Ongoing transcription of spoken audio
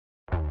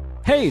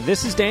Hey,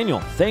 this is Daniel.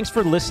 Thanks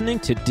for listening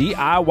to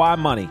DIY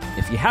Money.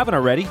 If you haven't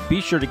already, be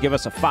sure to give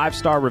us a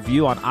 5-star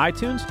review on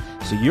iTunes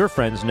so your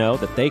friends know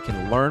that they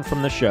can learn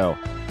from the show.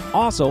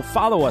 Also,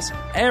 follow us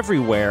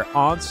everywhere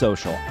on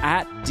social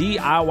at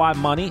DIY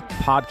Money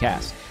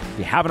Podcast. If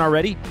you haven't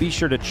already, be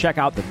sure to check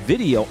out the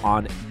video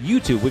on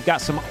YouTube. We've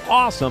got some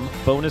awesome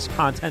bonus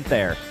content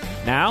there.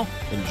 Now,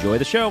 enjoy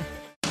the show.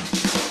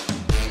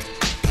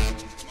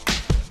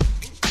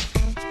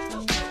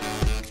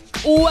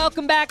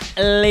 Welcome back,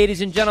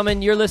 ladies and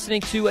gentlemen. You're listening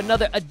to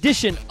another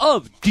edition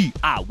of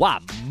DIY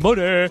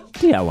Money.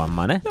 DIY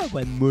Money.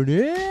 DIY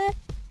Money.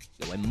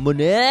 DIY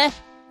Money.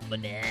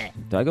 Money.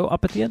 Do I go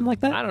up at the end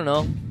like that? I don't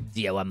know.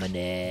 DIY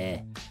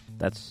Money.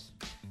 That's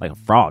like a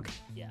frog.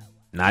 Yeah.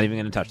 Not even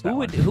going to touch that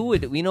one. Who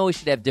would? We know we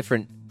should have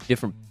different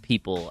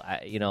people.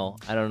 I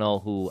don't know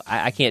who.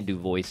 I can't do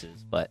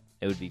voices, but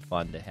it would be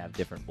fun to have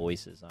different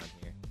voices on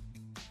here.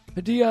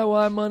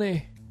 DIY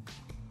Money.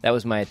 That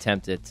was my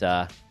attempt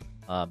at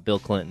Bill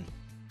Clinton.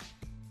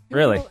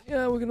 Really?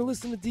 Yeah, we're going to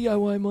listen to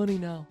DIY Money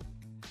now.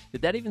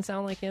 Did that even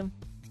sound like him?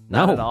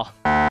 No. Not at all.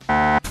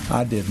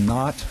 I did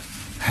not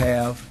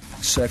have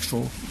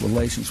sexual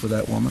relations with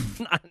that woman.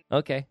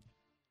 Okay.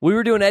 We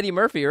were doing Eddie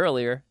Murphy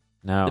earlier.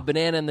 No. The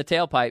banana in the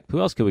tailpipe. Who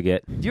else could we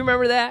get? Do you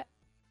remember that?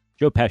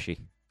 Joe Pesci.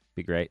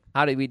 Be great.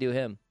 How did we do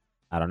him?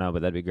 I don't know,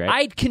 but that'd be great.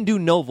 I can do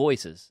no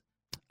voices.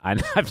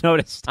 I've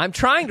noticed. I'm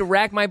trying to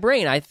rack my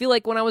brain. I feel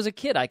like when I was a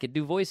kid, I could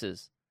do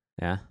voices.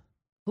 Yeah.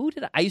 Who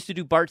did I used to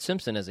do Bart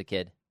Simpson as a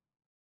kid.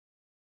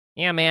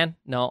 Yeah, man.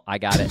 No, I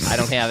got it. I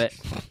don't have it.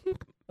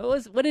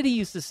 What did he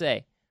used to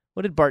say?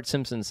 What did Bart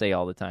Simpson say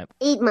all the time?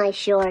 Eat my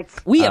shorts.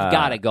 We have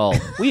got to go.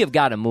 We have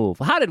got to move.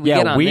 How did we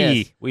get on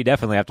this? We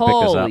definitely have to pick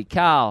this up. Holy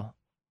cow.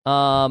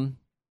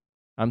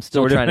 I'm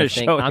still trying to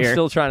think. I'm here.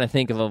 still trying to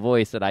think of a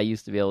voice that I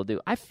used to be able to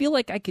do. I feel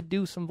like I could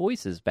do some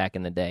voices back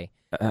in the day.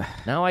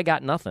 Now I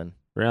got nothing.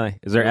 Really?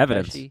 Is there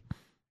evidence?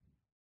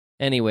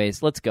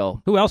 Anyways, let's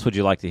go. Who else would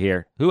you like to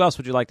hear? Who else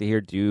would you like to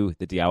hear do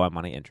the DIY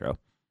Money intro?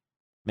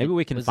 Maybe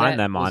we can find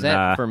them on... Was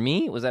that for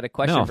me? Was that a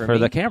question for me? No, for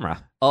the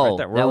camera. Oh,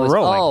 right we're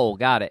rolling. Oh,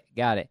 got it.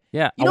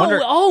 Yeah. You know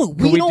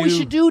what we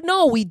should do?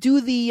 No, we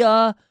do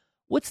the...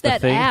 What's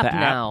that app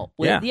now?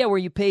 Yeah, where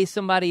you pay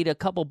somebody a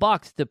couple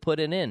bucks to put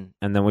it in.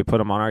 And then we put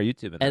them on our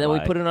YouTube. And then we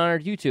put it on our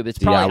YouTube. It's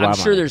probably, I'm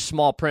sure there's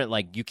small print,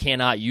 like, you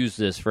cannot use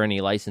this for any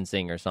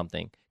licensing or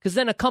something. Because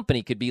then a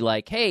company could be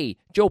like, hey,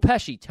 Joe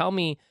Pesci, tell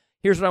me,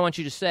 here's what I want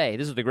you to say.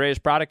 This is the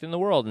greatest product in the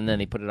world. And then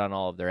they put it on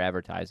all of their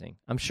advertising.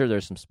 I'm sure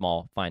there's some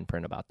small fine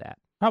print about that.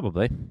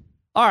 Probably.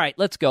 All right,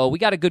 let's go. We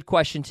got a good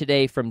question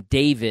today from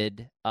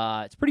David.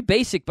 It's pretty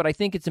basic, but I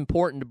think it's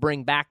important to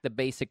bring back the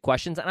basic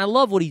questions. And I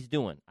love what he's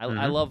doing.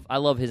 I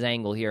love his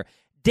angle here.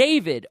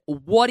 David,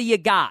 what do you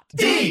got?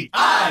 DIY!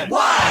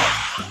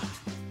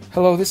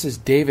 Hello, this is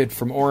David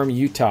from Orem,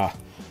 Utah.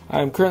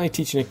 I'm currently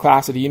teaching a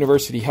class at a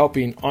university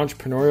helping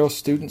entrepreneurial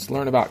students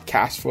learn about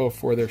cash flow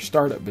for their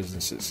startup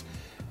businesses.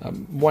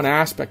 One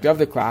aspect of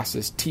the class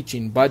is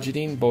teaching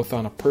budgeting, both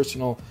on a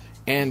personal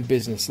and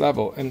business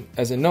level. And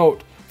as a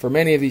note, for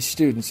many of these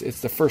students,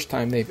 it's the first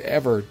time they've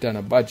ever done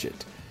a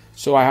budget.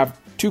 So I have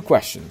two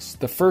questions.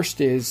 The first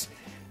is,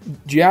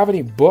 do you have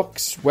any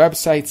books,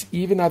 websites,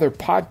 even other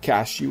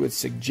podcasts you would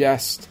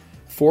suggest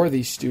for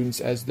these students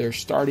as they're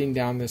starting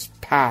down this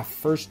path,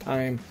 first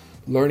time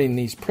learning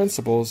these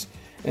principles?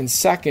 And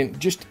second,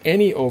 just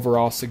any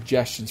overall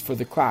suggestions for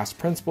the class,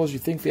 principles you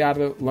think they ought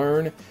to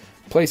learn,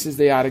 places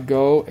they ought to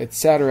go,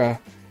 etc.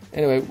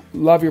 Anyway,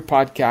 love your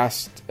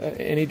podcast.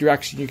 Any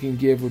direction you can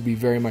give would be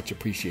very much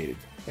appreciated.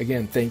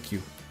 Again, thank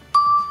you.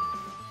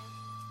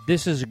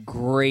 This is a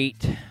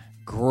great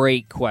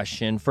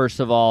question. First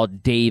of all,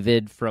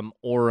 David from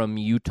Orem,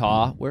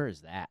 Utah. Where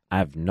is that? I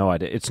have no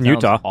idea. It's in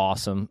Sounds Utah.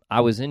 Awesome. I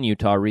was in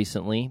Utah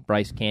recently.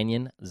 Bryce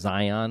Canyon,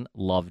 Zion,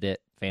 loved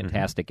it.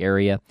 Fantastic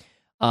area.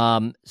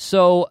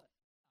 So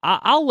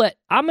I'm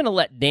going to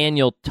let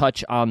Daniel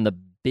touch on the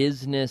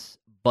business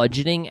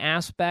budgeting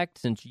aspect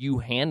since you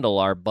handle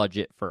our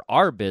budget for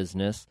our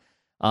business.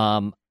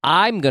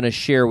 I'm going to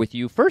share with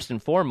you, first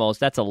and foremost,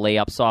 that's a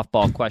layup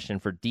softball question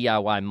for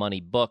DIY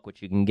Money book,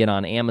 which you can get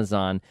on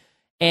Amazon.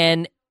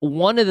 And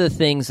one of the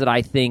things that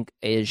I think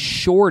is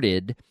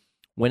shorted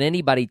when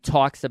anybody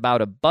talks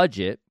about a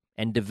budget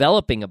and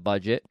developing a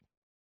budget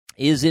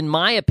is, in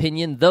my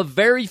opinion, the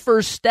very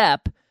first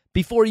step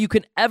before you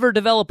can ever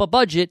develop a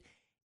budget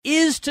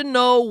is to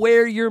know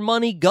where your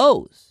money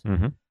goes.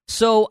 Mm-hmm.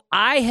 So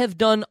I have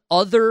done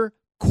other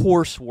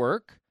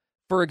coursework.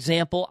 For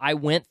example, I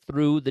went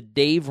through the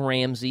Dave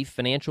Ramsey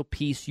Financial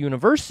Peace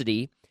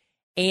University,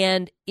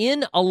 and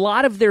in a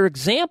lot of their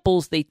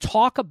examples, they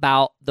talk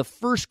about the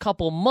first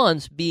couple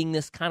months being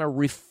this kind of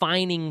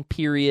refining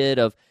period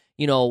of,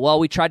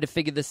 we tried to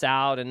figure this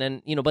out, and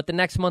then, but the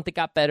next month it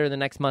got better, the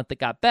next month it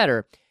got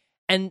better.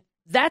 And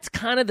that's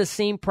kind of the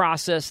same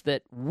process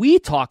that we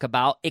talk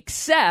about,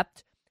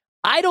 except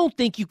I don't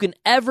think you can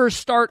ever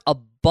start a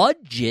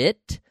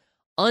budget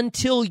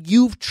until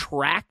you've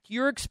tracked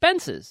your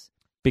expenses.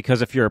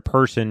 Because if you're a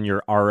person,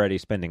 you're already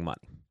spending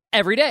money.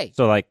 Every day.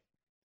 So,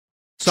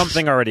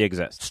 something already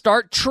exists.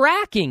 Start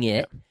tracking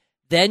it. Yeah.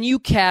 Then you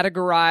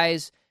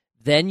categorize,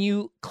 then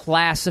you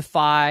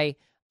classify.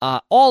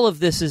 All of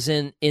this is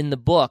in the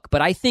book,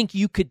 but I think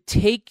you could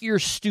take your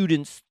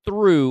students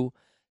through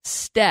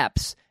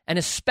steps, and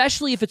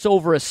especially if it's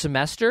over a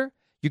semester,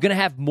 you're going to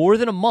have more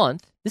than a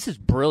month. This is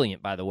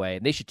brilliant, by the way,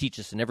 and they should teach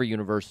this in every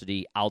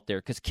university out there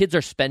because kids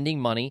are spending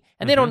money,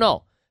 and they don't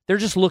know. They're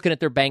just looking at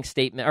their bank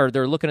statement, or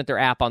they're looking at their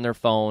app on their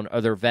phone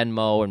or their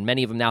Venmo, and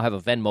many of them now have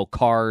a Venmo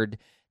card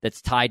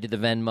that's tied to the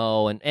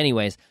Venmo. And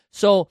anyways,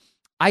 so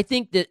I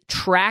think that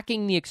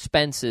tracking the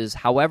expenses,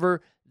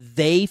 however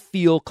they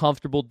feel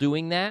comfortable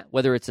doing that,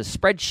 whether it's a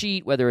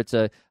spreadsheet, whether it's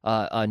a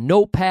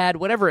notepad,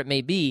 whatever it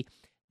may be,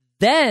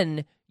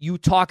 then you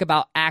talk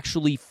about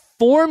actually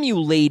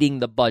formulating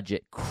the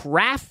budget,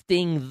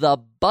 crafting the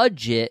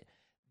budget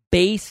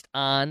based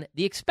on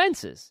the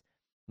expenses,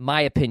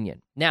 my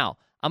opinion. Now,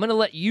 I'm going to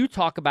let you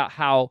talk about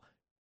how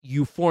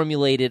you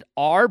formulated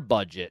our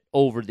budget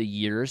over the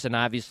years, and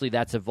obviously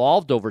that's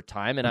evolved over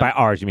time. And by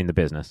ours, you mean the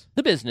business?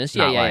 The business,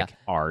 Not yeah. like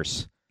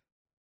ours.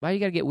 Why you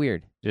got to get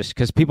weird? Just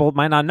because people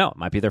might not know. It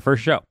might be their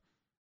first show.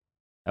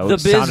 The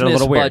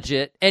business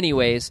budget.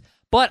 Anyways,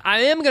 but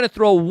I am going to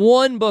throw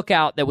one book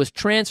out that was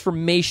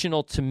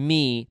transformational to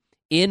me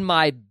in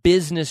my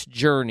business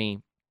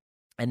journey,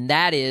 and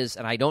that is,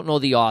 and I don't know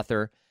the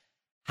author,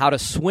 How to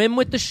Swim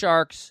with the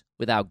Sharks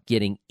Without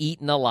Getting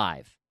Eaten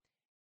Alive.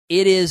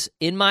 It is,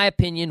 in my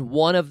opinion,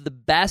 one of the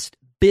best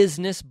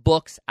business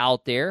books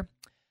out there.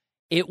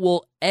 It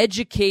will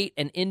educate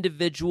an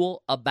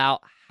individual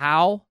about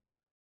how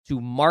to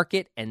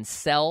market and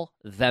sell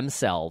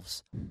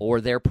themselves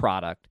or their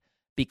product.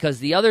 Because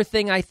the other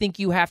thing I think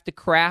you have to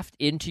craft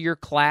into your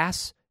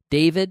class,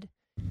 David,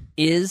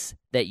 is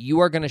that you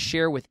are going to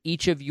share with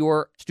each of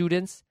your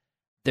students,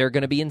 they're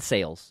going to be in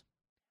sales.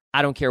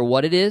 I don't care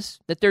what it is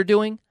that they're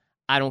doing.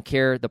 I don't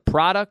care the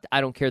product.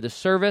 I don't care the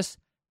service.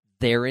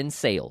 They're in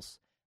sales.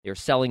 They're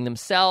selling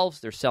themselves.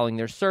 They're selling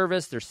their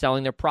service. They're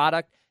selling their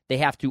product. They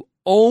have to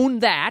own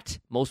that.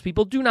 Most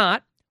people do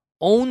not.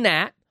 Own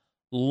that.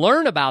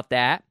 Learn about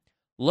that.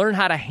 Learn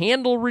how to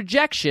handle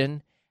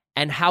rejection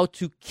and how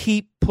to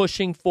keep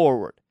pushing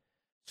forward.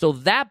 So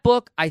that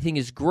book, I think,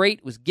 is great.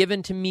 It was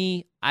given to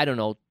me,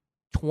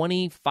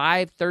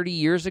 25, 30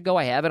 years ago.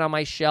 I have it on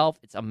my shelf.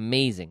 It's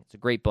amazing. It's a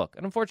great book.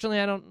 And unfortunately,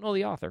 I don't know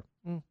the author.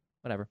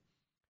 Whatever.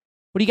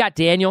 What do you got,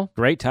 Daniel?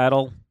 Great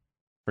title.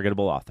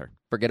 Forgettable author.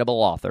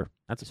 Forgettable author.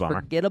 That's a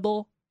bummer.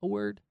 Forgettable a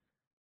word?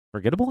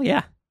 Forgettable?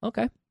 Yeah.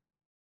 Okay.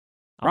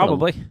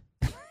 Probably.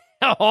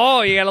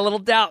 Oh, you got a little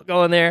doubt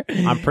going there.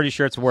 I'm pretty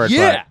sure it's a word.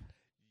 Yeah. But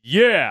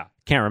yeah.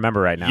 Can't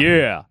remember right now.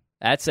 Yeah.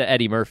 That's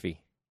Eddie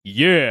Murphy.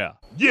 Yeah.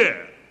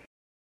 Yeah.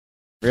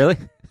 Really?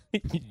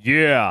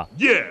 Yeah.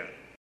 Yeah.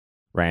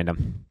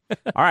 Random.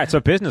 All right, so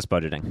business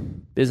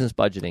budgeting. Business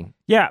budgeting.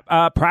 Yeah,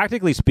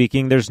 practically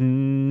speaking, there's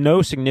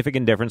no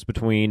significant difference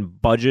between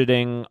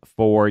budgeting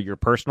for your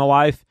personal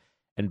life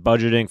and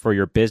budgeting for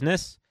your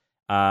business,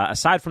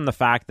 aside from the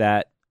fact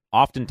that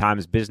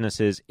oftentimes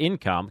businesses'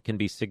 income can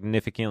be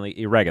significantly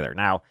irregular.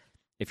 Now,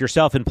 if you're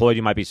self-employed,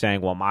 you might be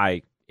saying, well,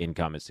 my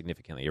income is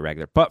significantly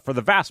irregular. But for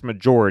the vast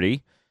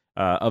majority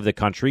of the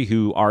country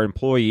who are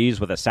employees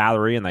with a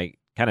salary and they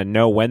kind of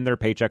know when their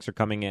paychecks are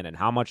coming in and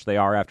how much they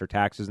are after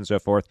taxes and so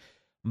forth,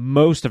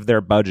 most of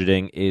their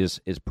budgeting is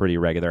pretty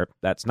regular.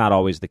 That's not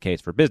always the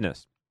case for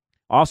business.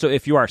 Also,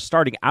 if you are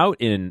starting out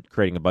in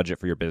creating a budget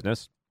for your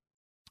business,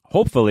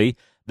 hopefully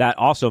that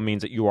also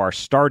means that you are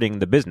starting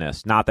the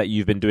business, not that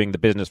you've been doing the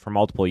business for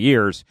multiple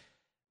years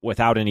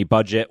without any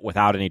budget,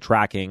 without any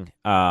tracking.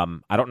 I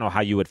don't know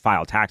how you would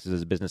file taxes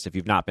as a business if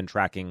you've not been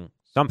tracking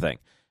something.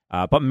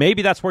 But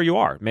maybe that's where you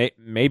are.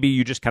 Maybe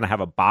you just kind of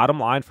have a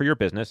bottom line for your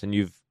business and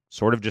you've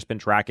sort of just been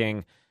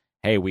tracking,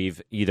 hey,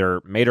 we've either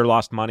made or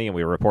lost money and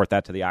we report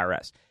that to the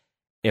IRS.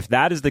 If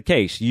that is the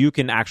case, you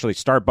can actually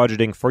start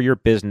budgeting for your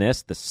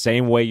business the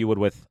same way you would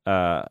with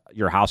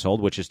your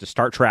household, which is to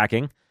start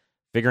tracking,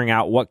 figuring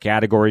out what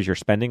categories you're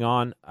spending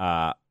on,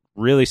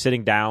 really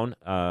sitting down,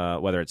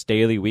 whether it's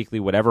daily, weekly,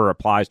 whatever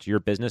applies to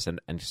your business,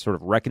 and sort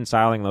of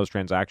reconciling those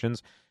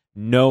transactions,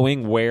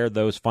 knowing where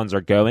those funds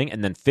are going,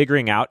 and then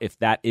figuring out if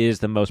that is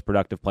the most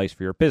productive place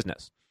for your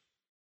business.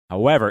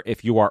 However,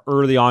 if you are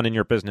early on in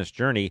your business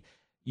journey,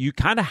 you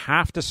kind of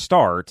have to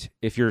start,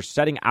 if you're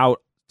setting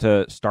out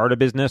to start a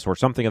business or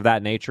something of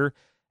that nature,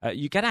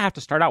 you kind of have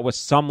to start out with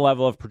some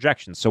level of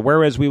projection. So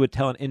whereas we would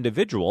tell an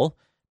individual,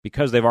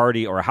 because they've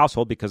already, or a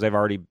household, because they've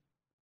already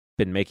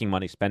been making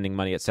money, spending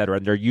money, et cetera,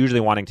 and they're usually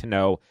wanting to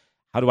know,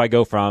 how do I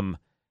go from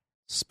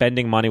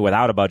spending money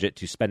without a budget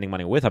to spending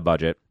money with a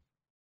budget?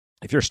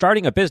 If you're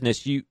starting a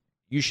business, you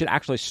should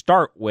actually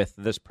start with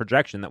this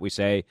projection that we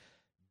say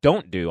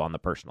don't do on the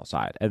personal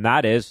side. And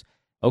that is,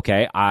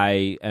 okay,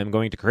 I am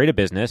going to create a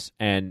business,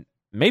 and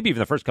maybe even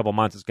the first couple of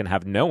months it's going to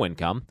have no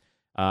income,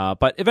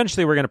 but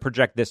eventually we're going to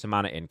project this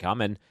amount of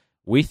income, and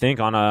we think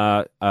on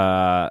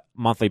a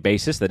monthly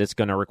basis that it's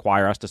going to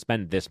require us to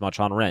spend this much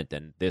on rent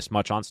and this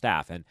much on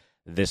staff and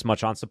this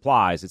much on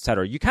supplies, et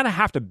cetera. You kind of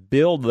have to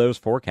build those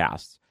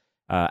forecasts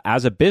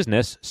as a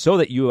business so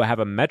that you have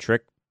a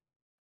metric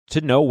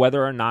to know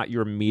whether or not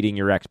you're meeting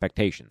your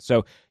expectations.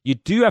 So you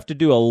do have to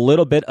do a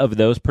little bit of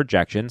those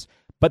projections,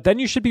 but then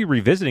you should be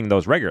revisiting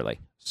those regularly.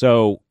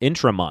 So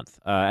intra-month,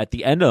 at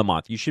the end of the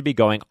month, you should be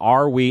going,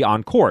 are we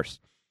on course?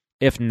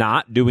 If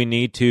not, do we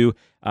need to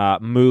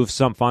move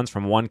some funds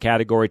from one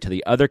category to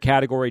the other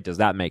category? Does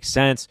that make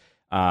sense?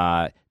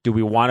 Do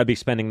we want to be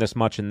spending this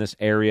much in this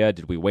area?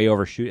 Did we way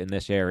overshoot in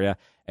this area?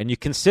 And you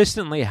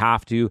consistently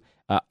have to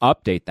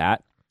update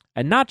that,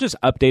 and not just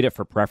update it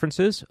for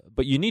preferences,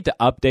 but you need to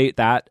update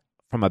that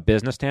from a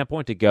business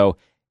standpoint to go,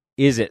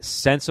 is it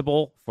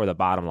sensible for the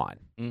bottom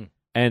line?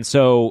 And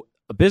so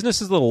a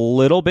business is a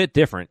little bit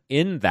different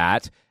in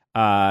that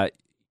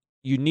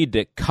you need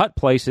to cut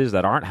places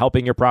that aren't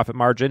helping your profit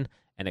margin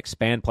and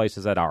expand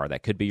places that are.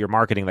 That could be your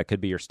marketing, that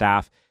could be your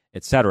staff,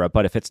 etc.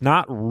 But if it's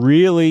not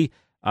really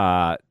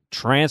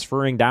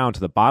transferring down to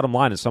the bottom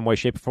line in some way,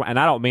 shape, or form, and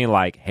I don't mean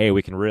like, hey,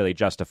 we can really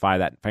justify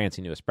that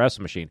fancy new espresso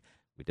machine.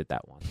 We did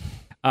that one.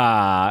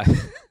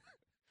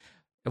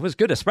 It was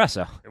good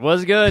espresso. It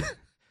was good.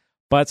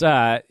 But,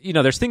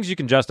 there's things you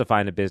can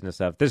justify in a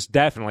business of, this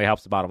definitely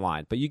helps the bottom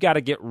line. But you got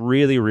to get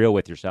really real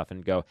with yourself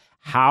and go,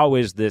 how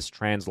is this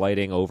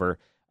translating over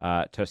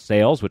to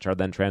sales, which are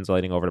then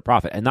translating over to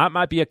profit? And that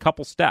might be a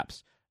couple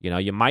steps.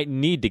 You might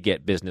need to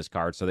get business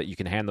cards so that you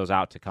can hand those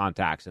out to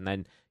contacts. And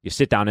then you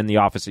sit down in the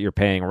office that you're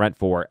paying rent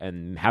for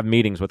and have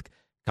meetings with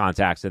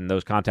contacts. And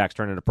those contacts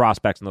turn into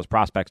prospects, and those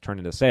prospects turn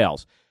into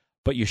sales.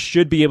 But you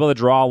should be able to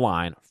draw a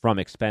line from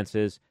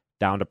expenses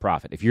down to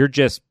profit. If you're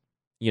just,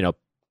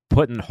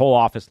 putting whole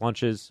office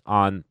lunches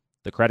on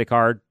the credit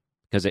card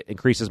because it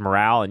increases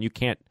morale, and you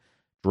can't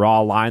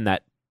draw a line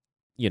that,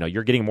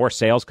 you're getting more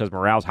sales because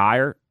morale's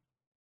higher,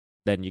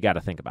 then you got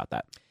to think about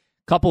that.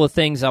 Couple of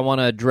things I want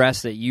to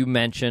address that you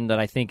mentioned that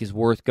I think is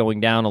worth going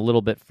down a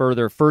little bit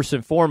further. First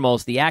and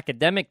foremost, the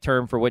academic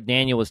term for what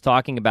Daniel was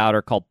talking about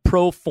are called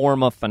pro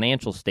forma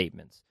financial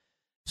statements.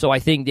 So I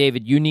think,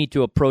 David, you need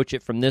to approach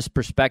it from this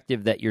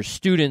perspective that your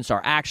students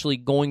are actually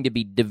going to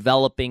be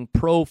developing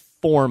pro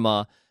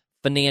forma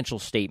financial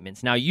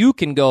statements. Now, you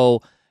can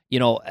go,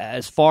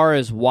 as far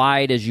as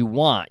wide as you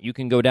want. You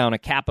can go down a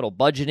capital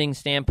budgeting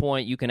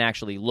standpoint. You can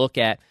actually look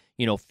at,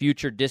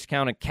 future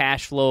discounted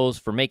cash flows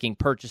for making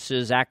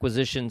purchases,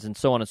 acquisitions, and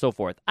so on and so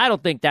forth. I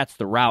don't think that's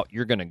the route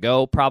you're going to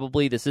go,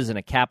 probably. This isn't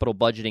a capital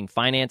budgeting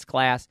finance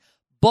class,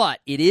 but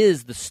it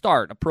is the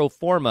start. A pro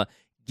forma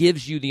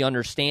gives you the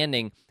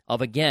understanding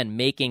of, again,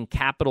 making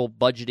capital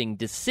budgeting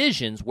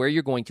decisions where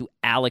you're going to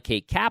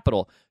allocate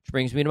capital, which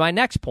brings me to my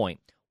next point.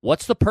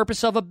 What's the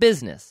purpose of a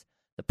business?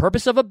 The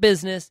purpose of a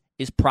business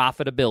is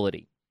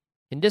profitability.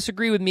 You can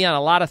disagree with me on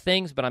a lot of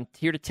things, but I'm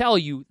here to tell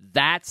you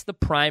that's the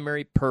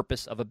primary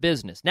purpose of a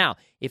business. Now,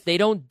 if they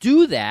don't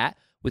do that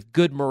with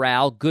good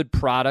morale, good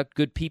product,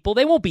 good people,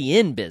 they won't be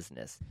in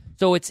business.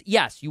 So it's,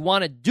 yes, you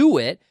want to do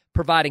it,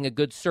 providing a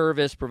good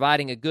service,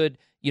 providing a good,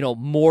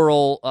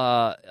 moral,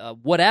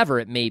 whatever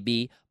it may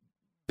be,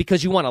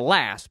 because you want to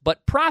last.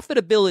 But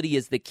profitability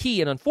is the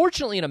key. And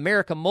unfortunately, in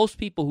America, most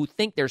people who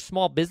think they're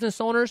small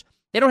business owners,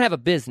 they don't have a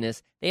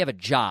business, they have a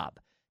job.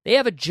 They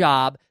have a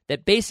job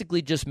that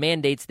basically just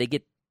mandates they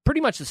get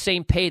pretty much the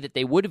same pay that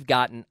they would have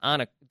gotten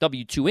on a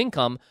W-2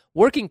 income,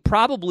 working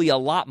probably a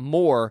lot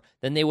more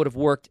than they would have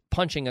worked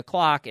punching a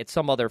clock at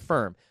some other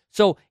firm.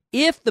 So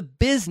if the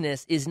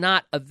business is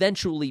not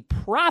eventually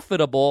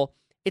profitable,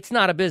 it's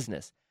not a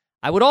business.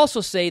 I would also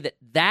say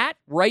that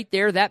right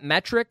there, that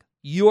metric,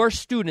 your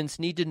students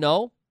need to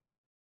know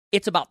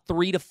it's about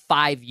 3 to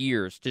 5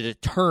 years to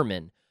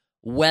determine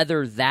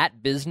whether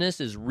that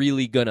business is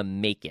really going to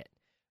make it.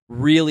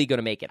 Really going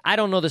to make it. I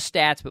don't know the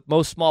stats, but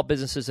most small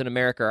businesses in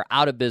America are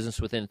out of business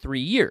within 3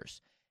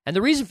 years. And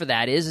the reason for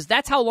that is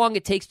that's how long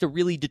it takes to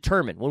really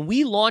determine. When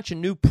we launch a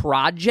new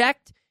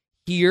project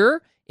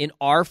here in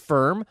our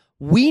firm,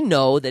 we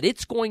know that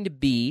it's going to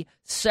be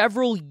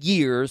several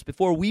years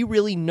before we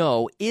really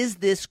know, is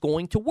this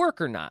going to work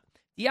or not?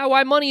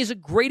 DIY Money is a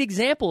great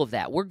example of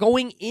that. We're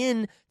going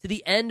in to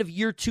the end of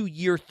year 2,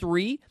 year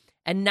 3,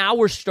 and now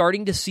we're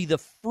starting to see the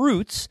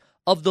fruits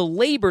of the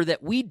labor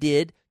that we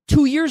did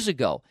 2 years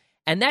ago.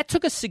 And that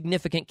took a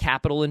significant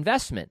capital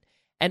investment.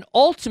 And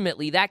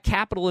ultimately, that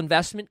capital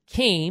investment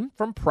came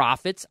from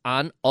profits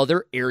on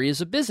other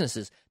areas of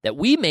businesses that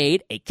we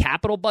made a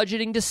capital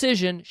budgeting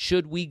decision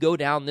should we go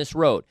down this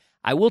road.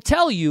 I will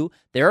tell you,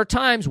 there are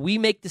times we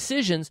make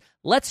decisions,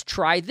 let's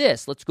try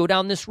this, let's go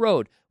down this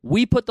road.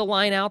 We put the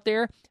line out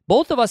there.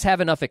 Both of us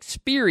have enough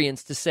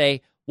experience to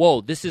say,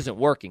 whoa, this isn't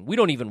working. We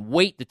don't even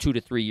wait the 2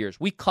 to 3 years.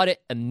 We cut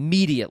it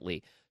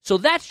immediately. So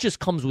that just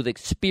comes with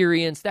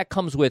experience. That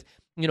comes with,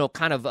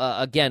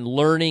 again,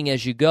 learning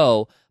as you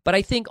go. But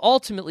I think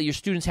ultimately your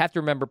students have to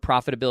remember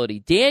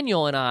profitability.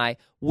 Daniel and I,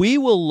 we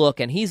will look,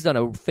 and he's done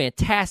a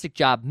fantastic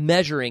job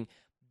measuring,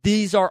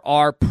 these are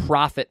our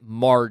profit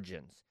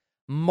margins.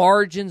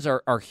 Margins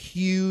are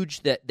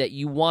huge that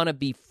you want to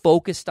be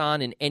focused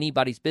on in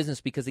anybody's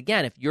business because,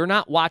 again, if you're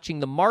not watching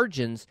the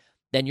margins,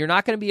 then you're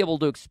not going to be able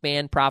to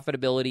expand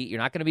profitability. You're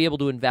not going to be able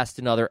to invest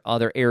in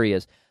other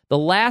areas. The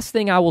last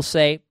thing I will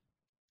say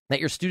that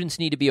your students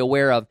need to be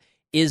aware of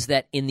is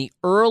that in the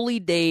early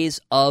days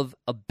of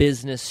a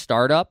business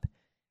startup,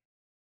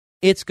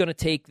 it's going to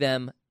take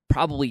them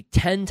probably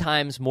 10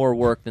 times more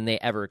work than they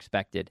ever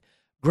expected.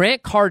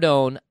 Grant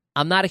Cardone,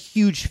 I'm not a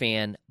huge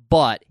fan,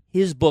 but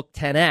his book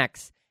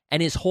 10X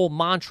and his whole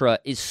mantra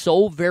is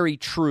so very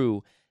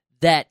true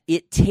that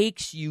it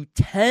takes you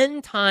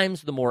 10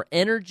 times the more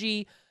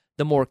energy,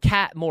 the more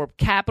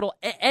capital,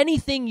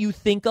 anything you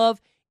think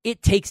of,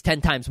 it takes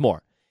 10 times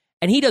more.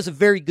 And he does a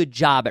very good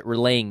job at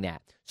relaying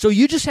that. So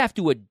you just have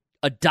to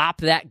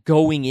adopt that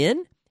going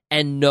in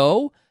and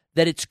know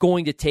that it's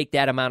going to take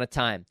that amount of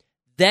time.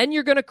 Then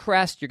you're going to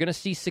crest, you're going to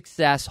see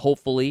success,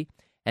 hopefully,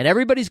 and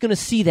everybody's going to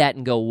see that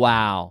and go,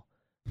 wow.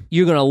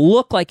 You're going to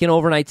look like an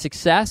overnight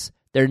success.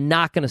 They're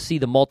not going to see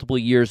the multiple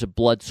years of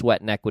blood,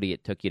 sweat, and equity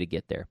it took you to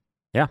get there.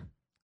 Yeah,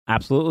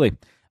 absolutely.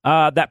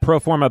 That pro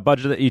forma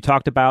budget that you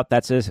talked about,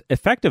 that's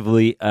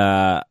effectively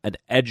an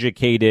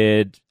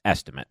educated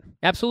estimate.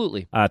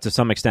 Absolutely. To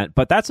some extent.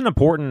 But that's an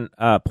important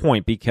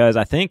point, because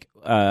I think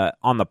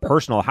on the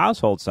personal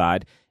household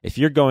side, if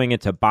you're going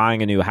into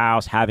buying a new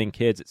house, having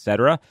kids,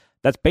 etc.,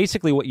 that's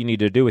basically what you need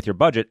to do with your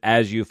budget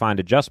as you find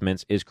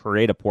adjustments, is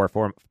create a pro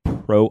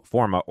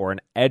forma or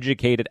an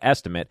educated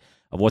estimate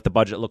of what the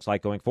budget looks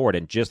like going forward.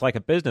 And just like a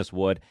business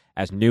would,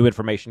 as new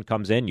information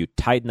comes in, you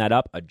tighten that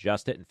up,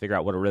 adjust it, and figure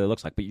out what it really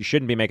looks like. But you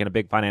shouldn't be making a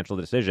big financial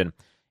decision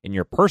in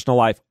your personal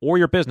life or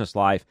your business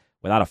life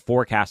without a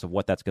forecast of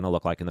what that's going to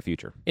look like in the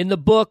future. In the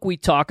book, we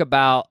talk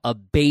about a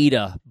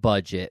beta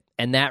budget,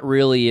 and that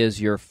really is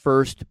your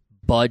first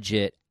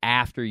budget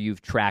after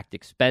you've tracked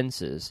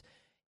expenses.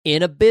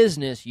 In a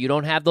business, you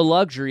don't have the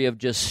luxury of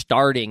just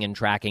starting and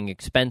tracking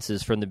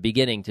expenses from the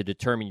beginning to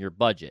determine your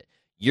budget.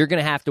 You're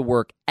going to have to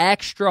work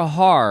extra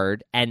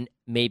hard and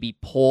maybe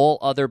poll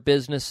other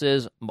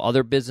businesses,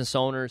 other business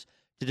owners,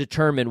 to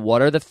determine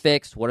what are the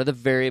fixed, what are the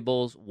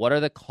variables, what are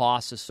the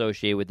costs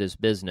associated with this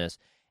business.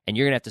 And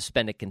you're going to have to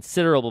spend a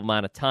considerable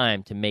amount of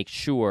time to make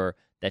sure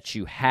that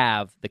you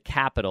have the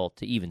capital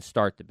to even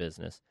start the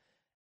business.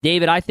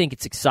 David, I think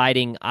it's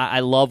exciting. I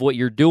love what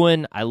you're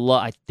doing.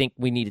 I think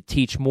we need to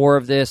teach more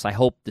of this. I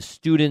hope the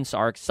students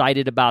are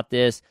excited about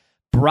this.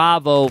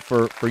 Bravo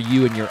for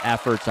you and your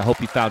efforts. I hope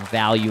you found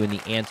value in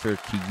the answer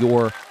to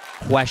your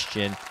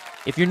question.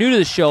 If you're new to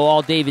the show,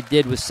 all David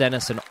did was send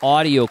us an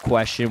audio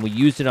question. We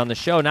used it on the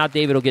show. Now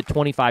David will get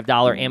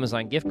 $25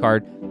 Amazon gift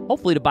card,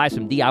 hopefully to buy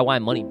some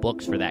DIY money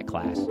books for that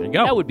class. There you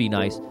go. That would be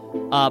nice.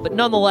 But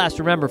nonetheless,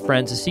 remember,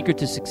 friends, the secret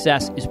to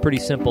success is pretty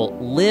simple.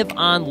 Live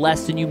on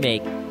less than you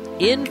make.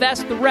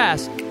 Invest the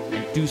rest,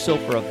 and do so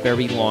for a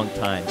very long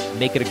time.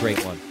 Make it a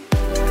great one.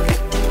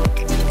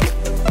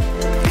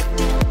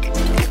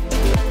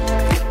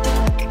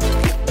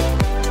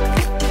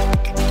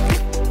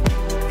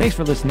 Thanks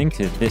for listening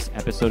to this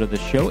episode of the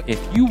show. If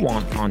you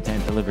want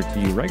content delivered to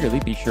you regularly,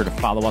 be sure to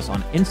follow us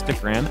on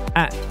Instagram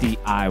at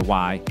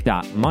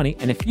DIY.money.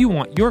 And if you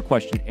want your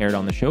question aired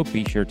on the show,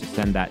 be sure to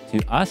send that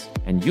to us,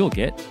 and you'll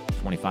get a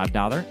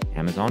 $25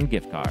 Amazon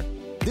gift card.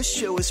 This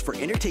show is for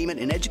entertainment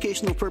and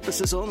educational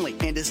purposes only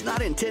and is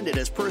not intended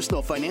as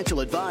personal financial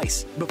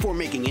advice. Before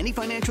making any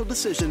financial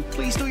decision,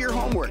 please do your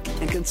homework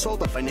and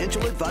consult a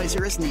financial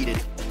advisor as needed.